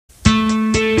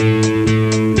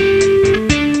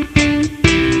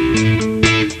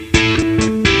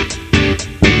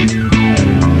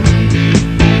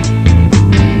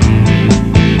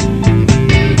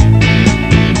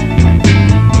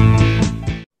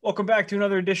Welcome back to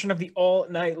another edition of the All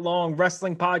Night Long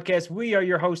Wrestling Podcast. We are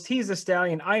your host. He's the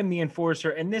Stallion. I am the Enforcer.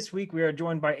 And this week we are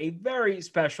joined by a very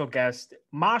special guest,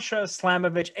 Masha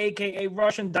Slamovich, aka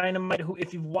Russian Dynamite, who,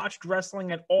 if you've watched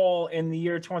wrestling at all in the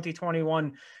year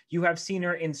 2021, you have seen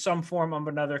her in some form or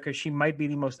another because she might be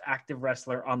the most active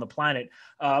wrestler on the planet.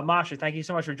 Masha, thank you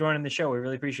so much for joining the show. We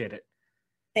really appreciate it.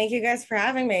 Thank you guys for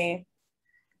having me.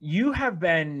 You have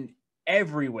been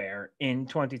everywhere in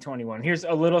 2021. Here's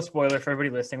a little spoiler for everybody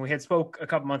listening. We had spoke a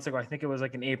couple months ago. I think it was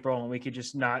like in April, and we could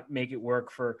just not make it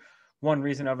work for one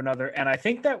reason or another. And I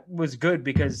think that was good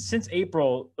because since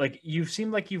April, like you've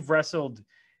seemed like you've wrestled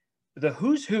the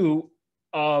who's who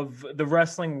of the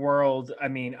wrestling world. I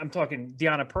mean, I'm talking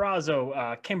Deonna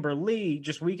Purrazzo, Kimber Lee,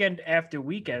 just weekend after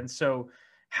weekend. So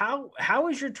how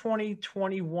has your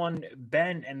 2021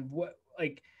 been, and what,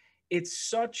 like, it's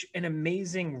such an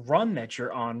amazing run that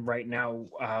you're on right now.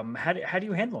 How do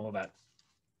you handle all that?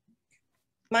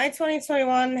 My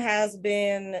 2021 has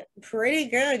been pretty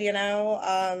good, you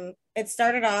know. It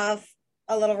started off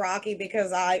a little rocky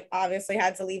because I obviously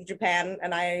had to leave Japan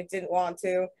and I didn't want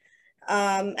to.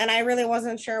 And I really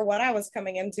wasn't sure what I was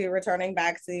coming into returning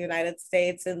back to the United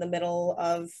States in the middle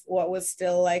of what was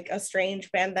still like a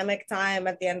strange pandemic time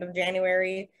at the end of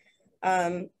January.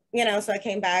 You know, so I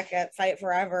came back at Fight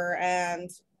Forever, and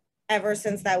ever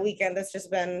since that weekend, it's just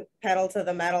been pedal to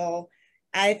the metal.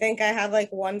 I think I had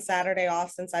like one Saturday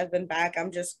off since I've been back.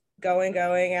 I'm just going,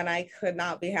 and I could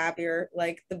not be happier.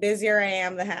 Like, the busier I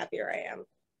am, the happier I am.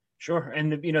 Sure.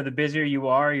 And, the busier you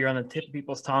are, you're on the tip of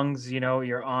people's tongues.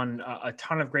 You're on a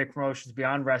ton of great promotions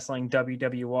beyond wrestling,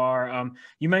 WWR.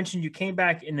 You mentioned you came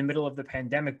back in the middle of the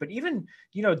pandemic, but even,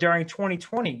 during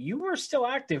 2020, you were still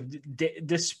active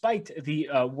despite the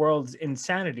world's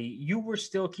insanity. You were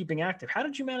still keeping active. How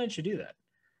did you manage to do that?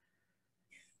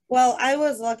 Well, I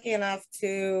was lucky enough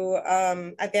to,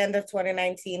 at the end of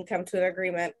 2019, come to an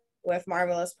agreement with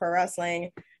Marvelous Pro Wrestling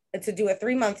to do a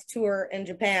 3-month tour in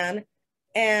Japan.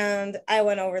 And I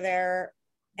went over there,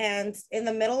 and in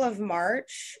the middle of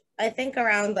March, I think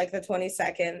around like the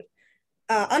 22nd,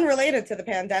 unrelated to the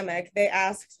pandemic, they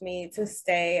asked me to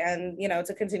stay and,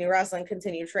 to continue wrestling,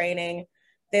 continue training.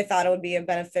 They thought it would be a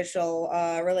beneficial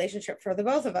relationship for the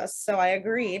both of us. So I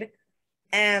agreed.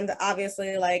 And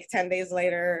obviously, like 10 days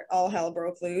later, all hell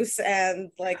broke loose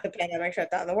and like the pandemic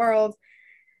shut down the world.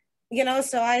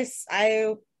 So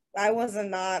I was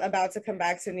not about to come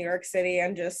back to New York City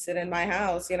and just sit in my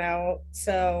house,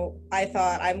 So I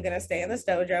thought, I'm going to stay in this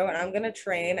dojo and I'm going to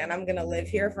train and I'm going to live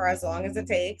here for as long as it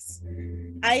takes.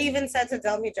 I even said to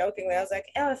Delmy jokingly, I was like,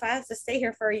 oh, if I have to stay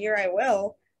here for a year, I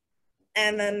will.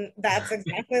 And then that's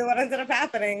exactly what ended up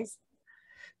happening.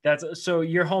 So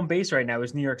your home base right now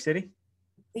is New York City?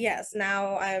 Yes.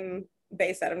 Now I'm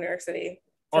based out of New York City.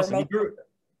 Awesome.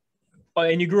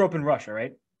 And you grew up in Russia,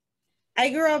 right? I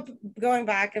grew up going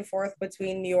back and forth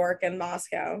between New York and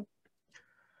Moscow.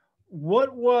 What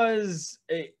is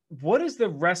the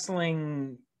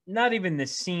wrestling, not even the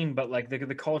scene, but like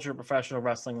the culture of professional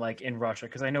wrestling like in Russia?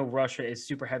 Because I know Russia is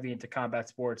super heavy into combat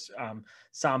sports,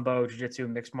 sambo, jiu-jitsu,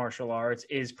 mixed martial arts.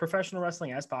 Is professional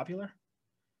wrestling as popular?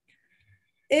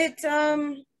 It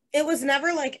was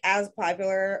never like as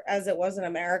popular as it was in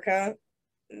America.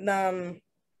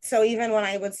 So even when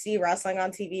I would see wrestling on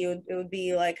TV, it would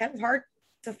be like kind of hard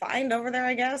to find over there,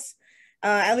 I guess.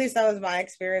 At least that was my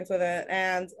experience with it.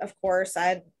 And of course,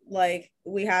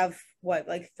 we have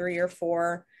 3 or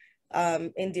 4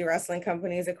 indie wrestling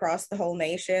companies across the whole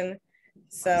nation.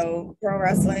 So pro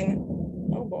wrestling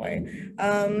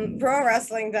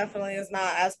definitely is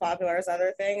not as popular as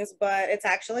other things, but it's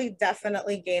actually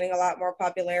definitely gaining a lot more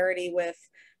popularity with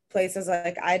places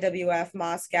like IWF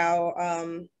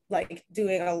Moscow, like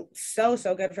doing so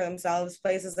good for themselves.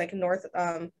 Places like North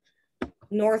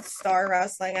Star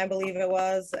Wrestling, I believe it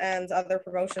was, and other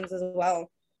promotions as well.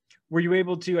 Were you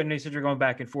able to, I know you said you're going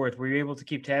back and forth, were you able to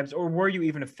keep tabs, or were you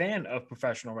even a fan of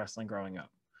professional wrestling growing up?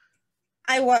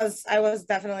 I was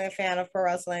definitely a fan of pro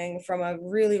wrestling from a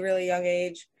really, really young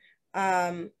age.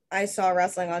 I saw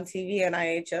wrestling on TV and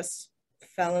I just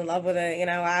fell in love with it.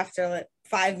 After like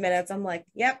 5 minutes, I'm like,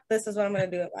 yep, this is what I'm going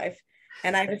to do in life.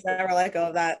 And I just never let go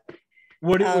of that.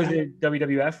 Was it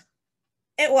WWF?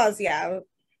 It was, yeah.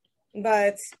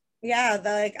 But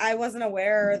yeah, I wasn't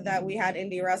aware that we had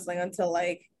indie wrestling until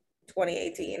like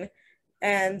 2018.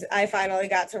 And I finally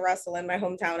got to wrestle in my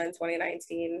hometown in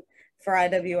 2019 for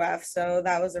IWF. So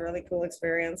that was a really cool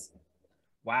experience.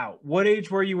 Wow. What age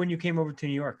were you when you came over to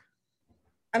New York?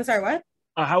 I'm sorry, what?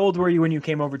 How old were you when you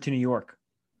came over to New York?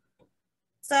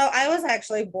 So I was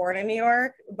actually born in New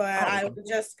York, but I would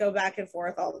just go back and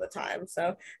forth all the time.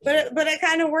 So, but it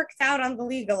kind of worked out on the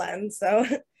legal end. So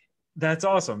That's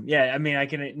awesome. Yeah, I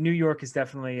mean, New York is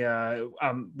definitely.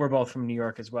 We're both from New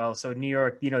York as well, so New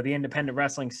York, the independent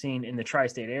wrestling scene in the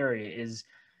tri-state area is,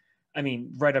 I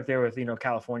mean, right up there with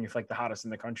California for like the hottest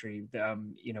in the country.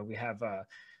 We have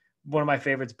one of my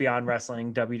favorites, Beyond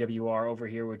Wrestling, WWR over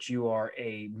here, which you are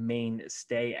a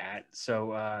mainstay at.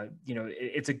 So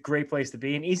it's a great place to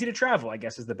be and easy to travel, I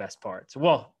guess, is the best part. So,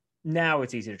 well, now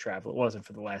it's easy to travel. It wasn't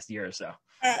for the last year or so.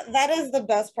 That is the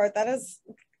best part. That is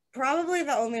probably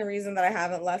the only reason that I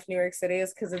haven't left New York City,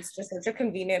 is because it's just such a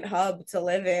convenient hub to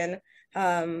live in,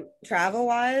 travel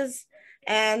wise.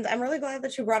 And I'm really glad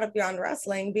that you brought up Beyond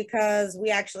Wrestling, because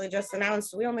we actually just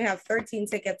announced we only have 13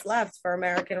 tickets left for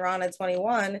American Rana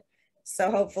 21.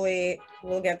 So hopefully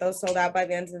we'll get those sold out by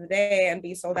the end of the day and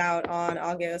be sold out on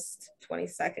August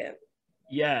 22nd.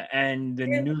 Yeah, and the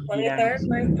new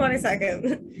 23rd,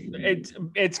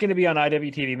 22nd. It's going to be on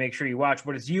IWTV. Make sure you watch.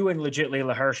 But it's you and legit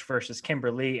Layla Hirsch versus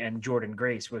Kimberly and Jordan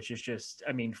Grace, which is just,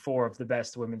 I mean, four of the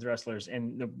best women's wrestlers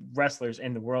in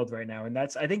the world right now. And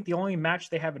that's, I think, the only match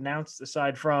they have announced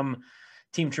aside from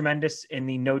Team Tremendous in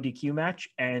the no DQ match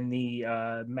and the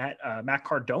Matt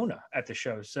Cardona at the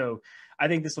show. So I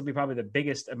think this will be probably the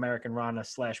biggest American Rana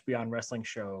 / Beyond Wrestling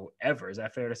show ever. Is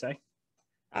that fair to say?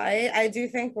 I do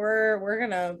think we're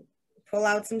gonna pull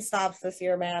out some stops this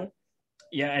year, man.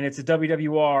 Yeah, and it's a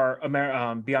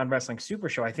WWR Beyond Wrestling Super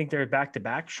Show. I think they're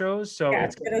back-to-back shows, so yeah,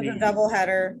 it is a double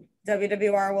header.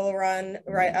 WWR will run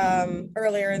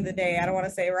earlier in the day. I don't want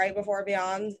to say right before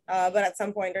Beyond, but at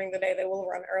some point during the day they will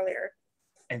run earlier.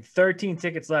 And 13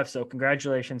 tickets left, so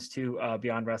congratulations to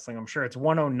Beyond Wrestling. I'm sure it's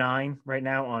 109 right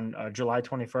now on July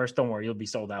 21st. Don't worry, you'll be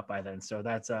sold out by then. So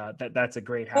that's a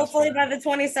great house. Hopefully by the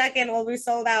 22nd we'll be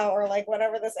sold out, or like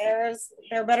whenever this airs,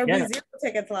 there better be 0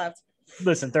 tickets left.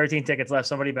 Listen, 13 tickets left.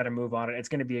 Somebody better move on it. It's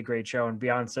going to be a great show, and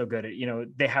Beyond's so good at,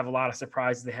 they have a lot of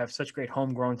surprises. They have such great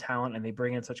homegrown talent, and they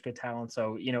bring in such good talent.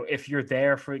 So, if you're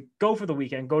there go for the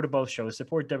weekend, go to both shows,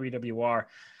 support WWR,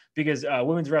 because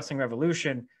Women's Wrestling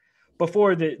Revolution,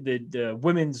 before the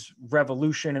Women's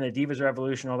Revolution and the Divas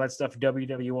Revolution, all that stuff,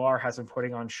 WWR has been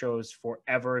putting on shows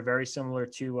forever, very similar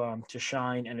to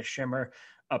Shine and a Shimmer,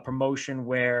 a promotion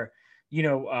where,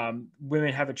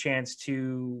 women have a chance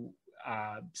to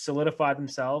solidify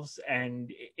themselves,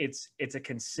 and it's a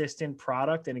consistent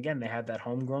product. And again, they have that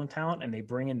homegrown talent and they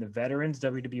bring in the veterans.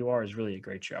 WWR is really a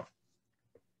great show.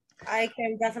 I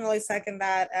can definitely second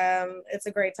that. It's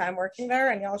a great time working there,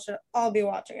 and y'all should all be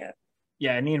watching it.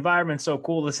 Yeah, and the environment's so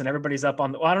cool. Listen, everybody's up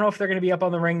on I don't know if they're going to be up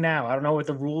on the ring now. I don't know what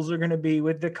the rules are going to be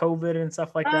with the COVID and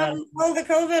stuff like that. Well, the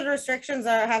COVID restrictions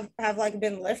have like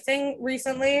been lifting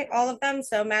recently, all of them.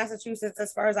 So Massachusetts,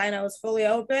 as far as I know, is fully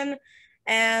open.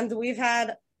 And we've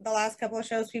had the last couple of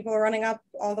shows, people running up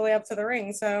all the way up to the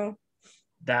ring. So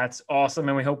that's awesome.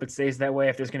 And we hope it stays that way.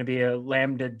 If there's going to be a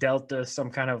Lambda, Delta,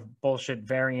 some kind of bullshit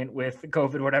variant with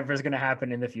COVID, whatever is going to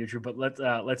happen in the future, but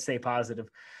let's stay positive.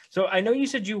 So I know you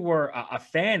said you were a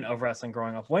fan of wrestling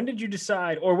growing up. When did you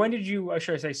decide, or when did you,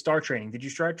 should I say, start training? Did you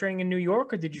start training in New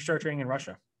York, or did you start training in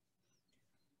Russia?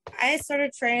 I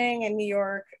started training in New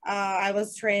York. I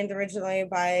was trained originally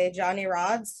by Johnny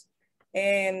Rods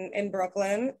in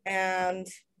Brooklyn. And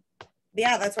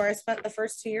yeah, that's where I spent the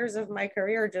first 2 years of my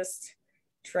career, just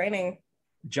training.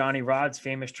 Johnny Rod's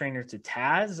famous trainer to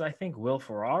Taz, I think Will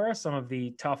Ferrara, some of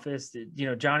the toughest,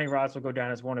 Johnny Rod's will go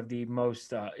down as one of the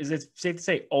most, is it safe to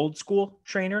say old school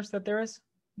trainers that there is?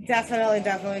 Definitely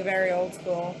very old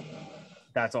school.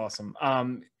 That's awesome.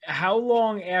 How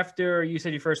long after you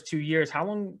said your first 2 years, how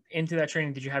long into that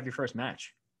training did you have your first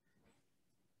match?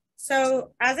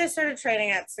 So as I started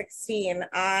training at 16,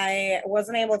 I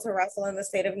wasn't able to wrestle in the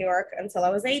state of New York until I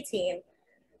was 18.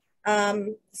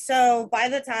 So by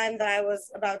the time that I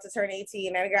was about to turn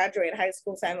 18 and graduate high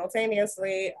school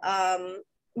simultaneously,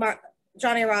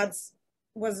 Johnny Rods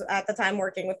was at the time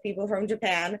working with people from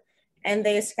Japan, and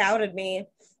they scouted me,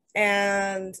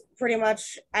 and pretty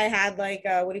much I had like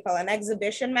an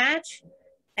exhibition match,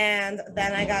 and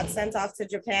then I got sent off to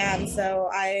Japan. So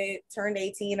I turned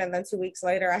 18, and then 2 weeks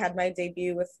later I had my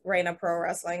debut with Reina Pro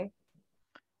Wrestling.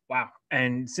 Wow.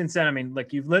 And since then, I mean,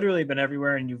 like, you've literally been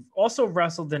everywhere, and you've also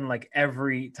wrestled in like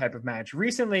every type of match.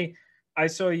 Recently, I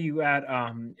saw you at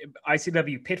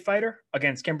ICW Pit Fighter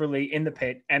against Kimberly in the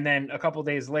pit, and then a couple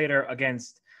days later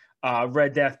against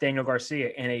Red Death Daniel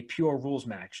Garcia in a pure rules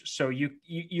match. So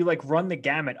you like run the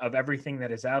gamut of everything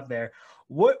that is out there.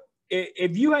 What,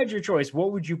 if you had your choice,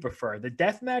 what would you prefer, the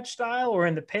death match style or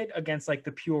in the pit against like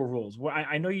the pure rules? Well,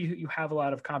 I know you have a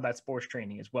lot of combat sports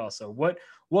training as well. So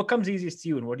what comes easiest to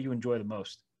you, and what do you enjoy the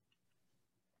most?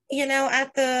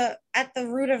 At the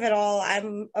root of it all,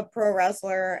 I'm a pro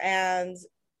wrestler, and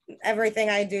everything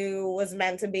I do was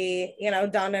meant to be, you know,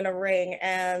 done in a ring,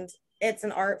 and it's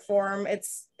an art form.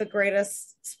 It's the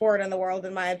greatest sport in the world,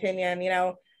 in my opinion. You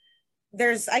know,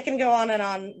 I can go on and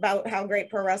on about how great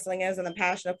pro wrestling is and the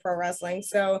passion of pro wrestling.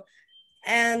 So,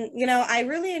 and you know, I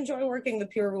really enjoy working the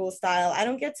pure rule style. I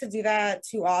don't get to do that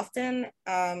too often.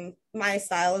 My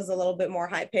style is a little bit more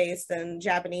high paced and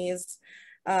Japanese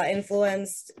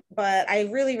influenced, but I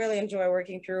really, really enjoy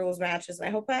working pure rules matches, and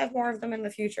I hope I have more of them in the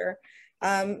future.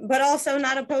 But also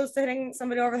not opposed to hitting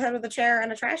somebody over the head with a chair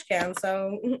and a trash can.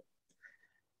 So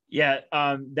Yeah,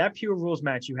 that Pure Rules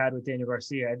match you had with Daniel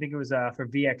Garcia, I think it was for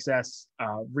VXS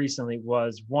recently,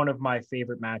 was one of my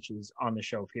favorite matches on the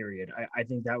show, period. I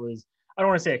think that was, I don't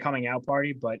want to say a coming out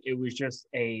party, but it was just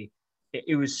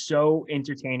it was so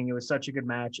entertaining. It was such a good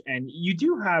match. And you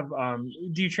do have,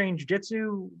 do you train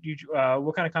jiu-jitsu?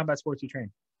 What kind of combat sports do you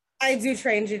train? I do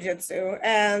train jiu-jitsu,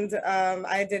 and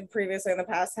I did previously in the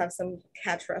past have some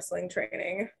catch wrestling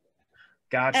training.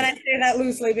 Gotcha. And I say that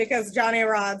loosely because Johnny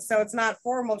Rods, so it's not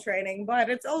formal training, but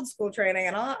it's old school training,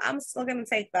 and I'm still going to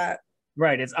take that.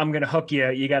 Right. It's, I'm going to hook you.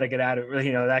 You got to get out of it,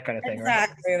 you know, that kind of thing.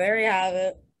 Exactly. Right? There you have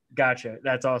it. Gotcha.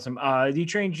 That's awesome. Do you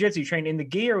train jiu-jitsu? You train in the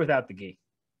gi or without the gi?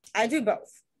 I do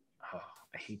both. Oh,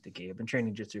 I hate the gi. I've been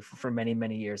training jiu-jitsu for many,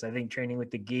 many years. I think training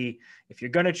with the gi, if you're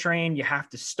going to train, you have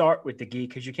to start with the gi,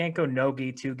 because you can't go no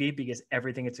gi to gi, because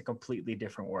everything, it's a completely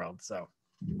different world. So.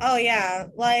 Oh yeah.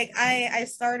 Like I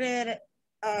started,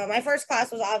 my first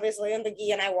class was obviously in the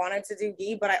gi, and I wanted to do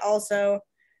gi, but I also,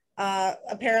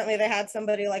 apparently they had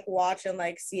somebody like watch and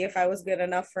like see if I was good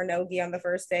enough for no gi on the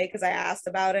first day, because I asked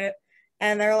about it,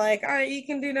 and they're like, all right, you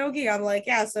can do no gi. I'm like,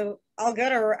 yeah. So I'll go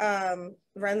to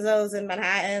Renzo's in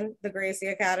Manhattan, the Gracie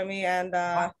Academy, and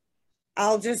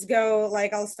I'll just go,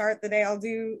 like, I'll start the day, I'll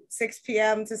do 6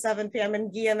 p.m. to 7 p.m.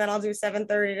 in gi, and then I'll do 7:30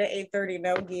 to 8:30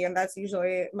 no gi, and that's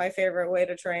usually my favorite way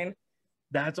to train.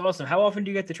 That's awesome. How often do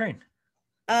you get to train?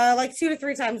 Like 2 to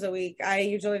 3 times a week. I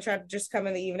usually try to just come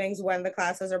in the evenings when the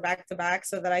classes are back to back,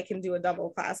 so that I can do a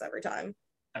double class every time.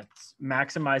 That's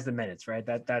maximize the minutes, right?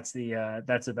 That's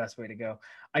the best way to go.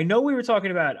 I know we were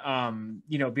talking about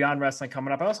you know, Beyond Wrestling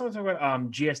coming up. I also want to talk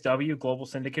about GSW, Global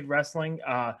Syndicate Wrestling.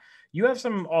 You have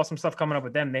some awesome stuff coming up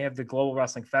with them. They have the Global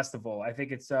Wrestling Festival. I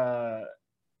think it's a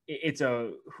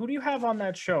who do you have on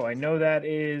that show? I know that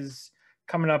is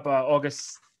coming up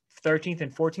August 13th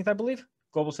and 14th, I believe.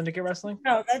 Global Syndicate Wrestling.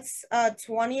 No, that's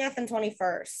 20th and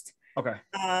 21st. Okay.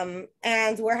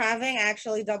 And we're having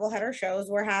actually doubleheader shows.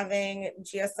 We're having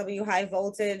GSW High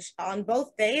Voltage on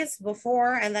both days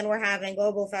before, and then we're having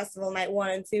Global Festival Night 1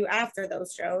 and 2 after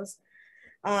those shows.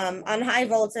 On High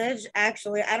Voltage,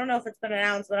 actually, I don't know if it's been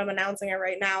announced, but I'm announcing it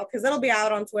right now because it'll be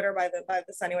out on Twitter by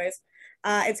this anyways.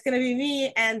 It's going to be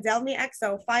me and Delmi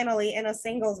Exo finally in a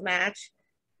singles match.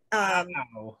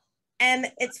 Wow.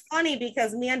 And it's funny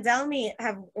because me and Delmi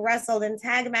have wrestled in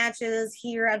tag matches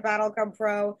here at Battle Club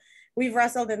Pro. We've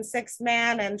wrestled in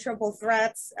 6-man and triple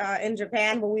threats in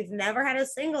Japan, but we've never had a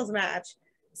singles match.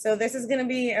 So this is going to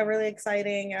be a really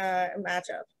exciting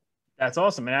matchup. That's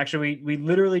awesome. And actually, we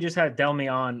literally just had Delmi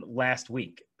on last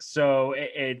week. So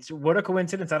it's what a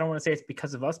coincidence. I don't want to say it's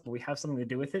because of us, but we have something to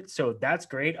do with it. So that's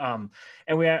great. And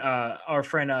we had our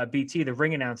friend BT, the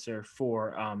ring announcer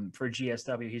for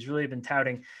GSW. He's really been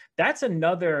touting. That's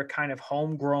another kind of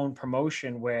homegrown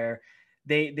promotion where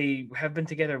they have been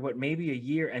together, maybe a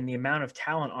year, and the amount of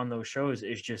talent on those shows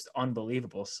is just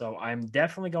unbelievable. So I'm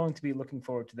definitely going to be looking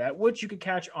forward to that, which you could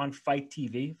catch on Fight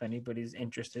TV if anybody's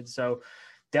interested. So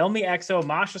Delmi Exo,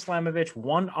 Masha Slamovich,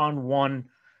 one-on-one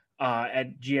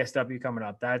at GSW coming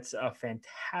up. That's a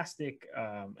fantastic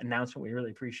announcement. We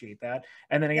really appreciate that.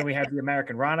 And then again, we have the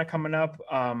American Rana coming up.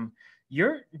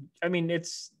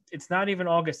 It's not even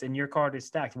August and your card is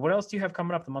stacked. What else do you have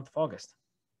coming up the month of August?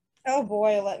 Oh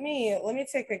boy, let me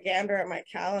take a gander at my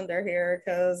calendar here,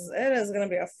 because it is going to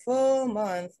be a full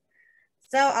month.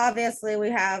 So obviously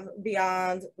we have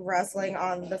Beyond Wrestling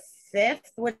on the 5th,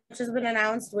 which has been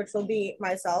announced, which will be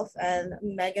myself and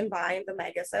Megan Bine, the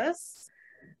Megasis.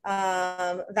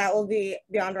 That will be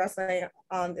Beyond Wrestling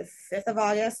on the 5th of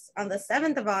August. On the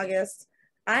 7th of August,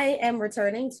 I am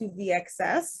returning to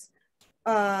VXS.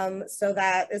 So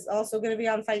that is also going to be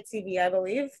on Fight TV, I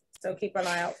believe. So keep an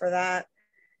eye out for that.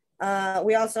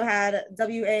 We also had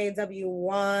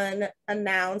WAW1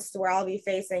 announced, where I'll be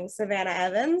facing Savannah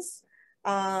Evans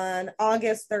on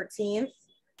August 13th.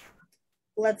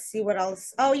 Let's see what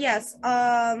else. Oh yes,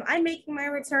 I'm making my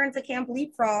return to Camp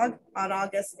Leapfrog on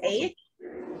August 8th,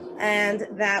 and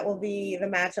that will be, the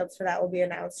matchups for that will be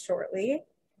announced shortly.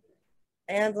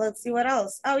 And let's see what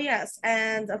else. Oh yes,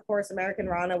 and of course American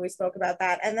Rana, we spoke about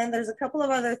that. And then there's a couple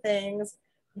of other things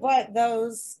But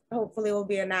those hopefully will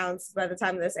be announced by the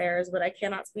time this airs, but I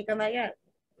cannot speak on that yet.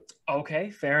 Okay,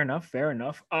 fair enough. Fair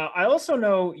enough. I also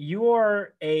know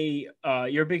you're a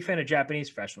big fan of Japanese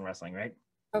professional wrestling, right?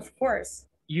 Of course.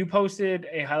 You posted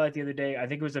a highlight the other day. I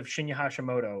think it was of Shinya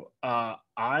Hashimoto.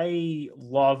 I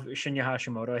love Shinya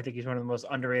Hashimoto. I think he's one of the most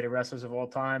underrated wrestlers of all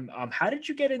time. How did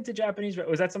you get into Japanese?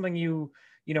 Was that something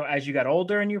as you got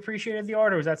older and you appreciated the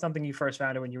art, or was that something you first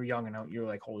found it when you were young and you were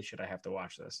like, holy shit, I have to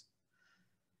watch this?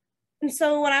 And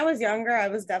so when I was younger, I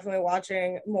was definitely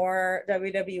watching more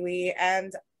WWE,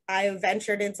 and I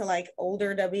ventured into like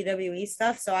older WWE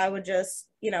stuff. So I would just,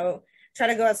 try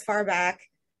to go as far back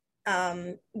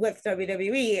with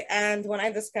WWE. And when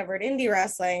I discovered indie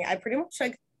wrestling, I pretty much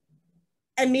like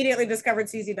immediately discovered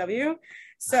CZW.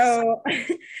 So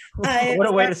what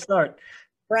a way to start.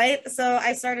 Right. So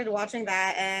I started watching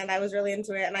that and I was really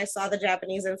into it. And I saw the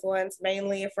Japanese influence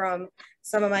mainly from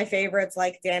some of my favorites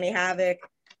like Danny Havoc.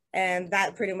 And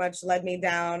that pretty much led me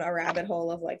down a rabbit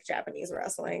hole of like Japanese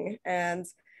wrestling and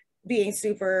being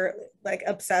super like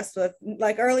obsessed with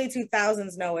like early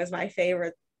 2000s Noah is my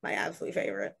favorite, my absolute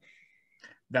favorite.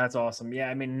 That's awesome. Yeah,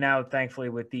 I mean, now thankfully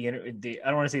with the I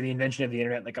don't want to say the invention of the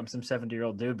internet, like I'm some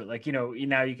 70-year-old dude, but like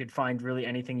now you could find really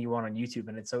anything you want on YouTube,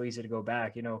 and it's so easy to go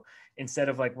back. Instead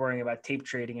of like worrying about tape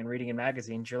trading and reading in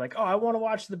magazines, you're like, oh, I want to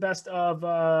watch the best of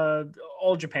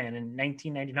All Japan in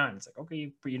 1999. It's like,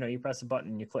 okay, you press a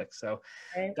button and you click. So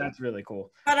right. That's really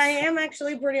cool. But I am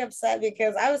actually pretty upset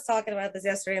because I was talking about this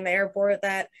yesterday in the airport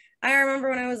that I remember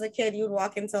when I was a kid, you would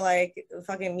walk into like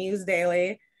fucking News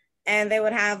Daily and they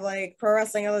would have like Pro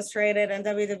Wrestling Illustrated and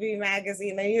WWE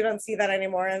Magazine, and you don't see that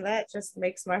anymore, and that just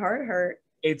makes my heart hurt.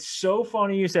 It's so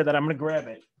funny you said that. I'm gonna grab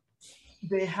it.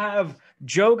 They have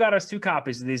Joe got us 2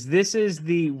 copies of these. This is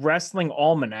the Wrestling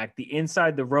Almanac, the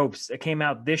Inside the Ropes. That came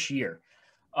out this year.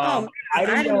 I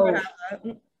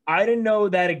didn't know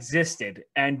that existed,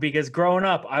 and because growing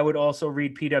up, I would also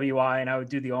read PWI and I would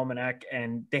do the Almanac,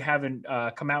 and they haven't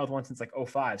come out with one since like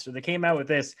 05. So they came out with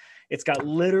this. It's got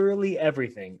literally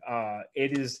everything.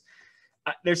 It is.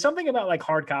 There's something about like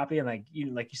hard copy and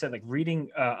like you said, like reading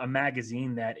a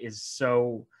magazine that is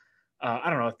so.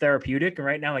 I don't know, therapeutic. And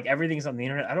right now, like everything's on the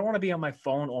internet. I don't want to be on my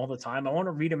phone all the time. I want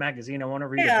to read a magazine. I want to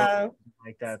read a book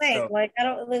like that. Same. So, like I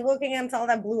don't like looking into all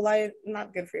that blue light.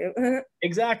 Not good for you.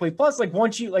 Exactly. Plus, like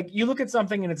once you look at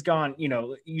something and it's gone,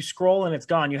 you scroll and it's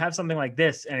gone. You have something like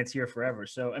this and it's here forever.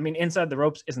 So I mean, Inside the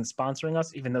Ropes isn't sponsoring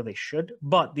us, even though they should.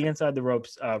 But the Inside the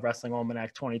Ropes Wrestling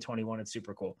Almanac 2021, it's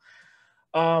super cool.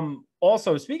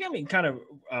 Also speaking,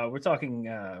 we're talking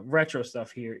retro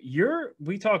stuff here.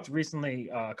 We talked recently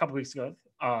a couple weeks ago.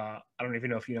 I don't even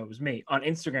know if it was me on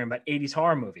Instagram about 80s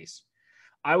horror movies.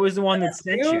 I was the one that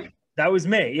sent you. That was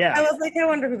me. Yeah. I was like, I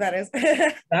wonder who that is.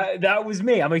 that was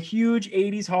me. I'm a huge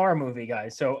 80s horror movie guy.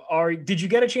 So did you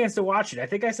get a chance to watch it? I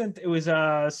think it was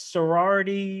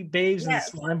Sorority Babes and the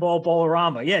Slimeball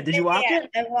Bolorama. Yeah. Did you watch it?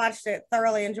 I watched it,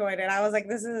 thoroughly enjoyed it. I was like,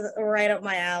 this is right up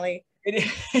my alley.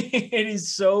 It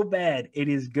is so bad. It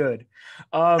is good.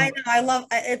 I know. I love.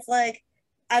 It's like,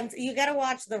 you got to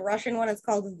watch the Russian one. It's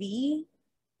called VIY.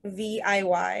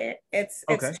 It's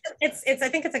I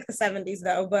think it's like the 70s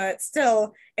though, but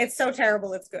still, it's so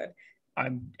terrible. It's good.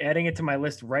 I'm adding it to my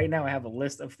list right now. I have a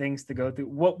list of things to go through.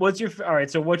 What's your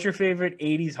favorite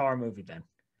 80s horror movie then?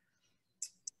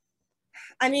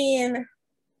 I mean,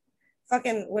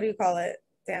 fucking, what do you call it?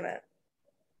 Damn it.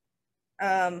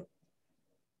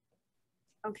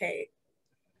 Okay.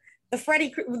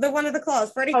 The one of the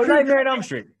claws, Freddy Krueger. Nightmare on Elm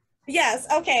Street. Yes.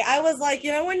 Okay. I was like,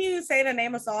 when you say to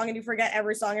name a song and you forget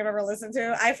every song I've ever listened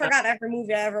to, I forgot every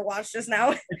movie I ever watched just now.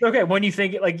 It's okay. When you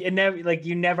think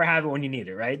you never have it when you need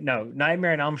it, right? No,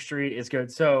 Nightmare on Elm Street is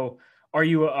good. So are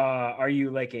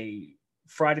you like a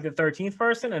Friday the 13th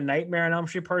person, a Nightmare on Elm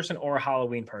Street person, or a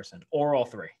Halloween person, or all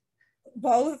three?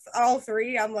 Both, all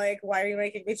three. I'm like, why are you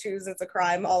making me choose? It's a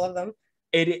crime, all of them.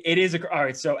 It is all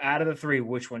right. So out of the three,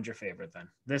 which one's your favorite then?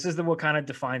 This is what kind of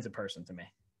defines a person to me.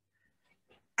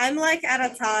 I'm like at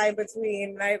a tie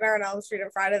between Nightmare on Elm Street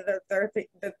and Friday the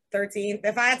 13th.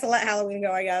 If I had to let Halloween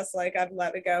go, I guess like I'd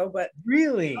let it go. But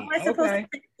really, am I supposed to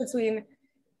pick between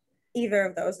either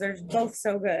of those? They're both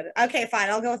so good. Okay, fine.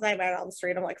 I'll go with Nightmare on Elm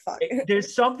Street. I'm like, fuck.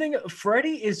 There's something.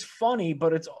 Freddy is funny,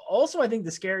 but it's also, I think,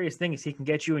 the scariest thing is he can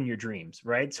get you in your dreams,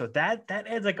 right? So that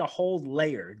adds like a whole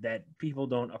layer that people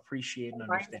don't appreciate and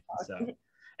understand. So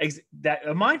that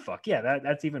a mind fuck, yeah,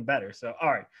 that's even better. So all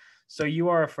right. So you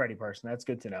are a Freddy person. That's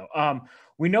good to know.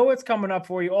 We know what's coming up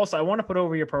for you. Also, I want to put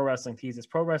over your pro wrestling tees. It's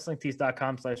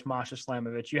prowrestlingtees.com/Masha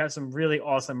Slamovich. You have some really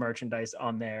awesome merchandise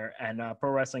on there, and Pro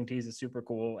Wrestling Tees is super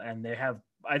cool. And I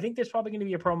think there's probably going to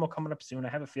be a promo coming up soon. I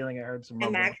have a feeling I heard some.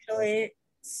 I'm actually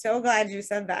So glad you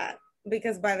said that,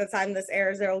 because by the time this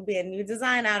airs, there will be a new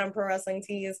design out on Pro Wrestling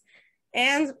Tees.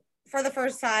 And for the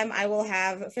first time, I will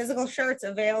have physical shirts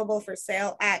available for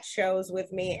sale at shows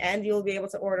with me, and you'll be able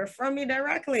to order from me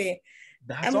directly.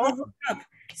 That's awesome.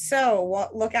 So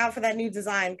look out for that new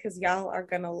design, because y'all are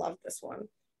going to love this one.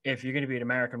 If you're going to be at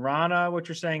American Rana, what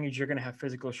you're saying is you're going to have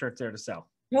physical shirts there to sell.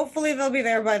 Hopefully they'll be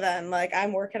there by then. Like,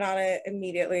 I'm working on it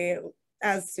immediately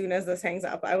as soon as this hangs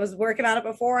up. I was working on it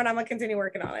before, and I'm going to continue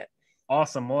working on it.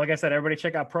 Awesome. Well, like I said, everybody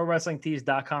check out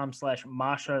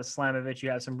prowrestlingtees.com/Masha Slamovich. You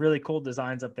have some really cool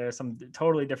designs up there, some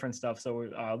totally different stuff. So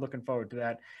we're looking forward to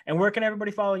that. And where can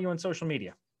everybody follow you on social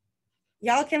media?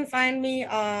 Y'all can find me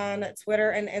on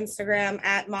Twitter and Instagram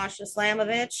at Masha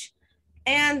Slamovich.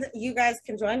 And you guys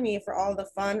can join me for all the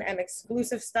fun and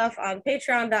exclusive stuff on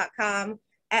patreon.com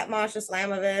at Masha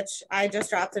Slamovich. I just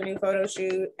dropped a new photo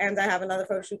shoot, and I have another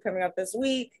photo shoot coming up this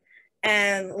week.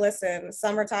 And listen,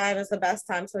 summertime is the best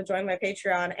time, so join my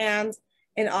Patreon. And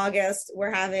in August, we're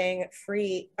having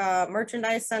free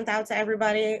merchandise sent out to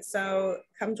everybody. So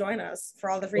come join us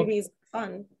for all the freebies.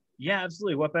 Fun. Yeah,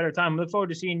 absolutely. What better time? Look forward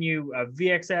to seeing you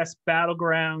VXS,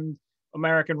 Battleground,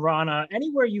 American Rana,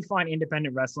 anywhere you find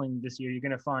independent wrestling this year, you're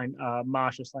going to find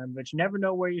Masha Slamovich. Never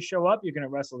know where you show up. You're going to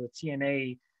wrestle the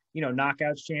TNA,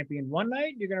 knockouts champion one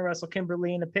night. You're going to wrestle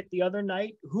Kimberly in a pit the other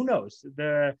night. Who knows?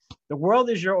 The world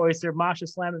is your oyster. Masha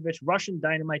Slamovich, Russian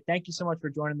Dynamite. Thank you so much for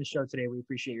joining the show today. We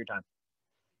appreciate your time.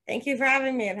 Thank you for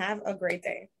having me, and have a great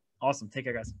day. Awesome. Take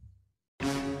care, guys.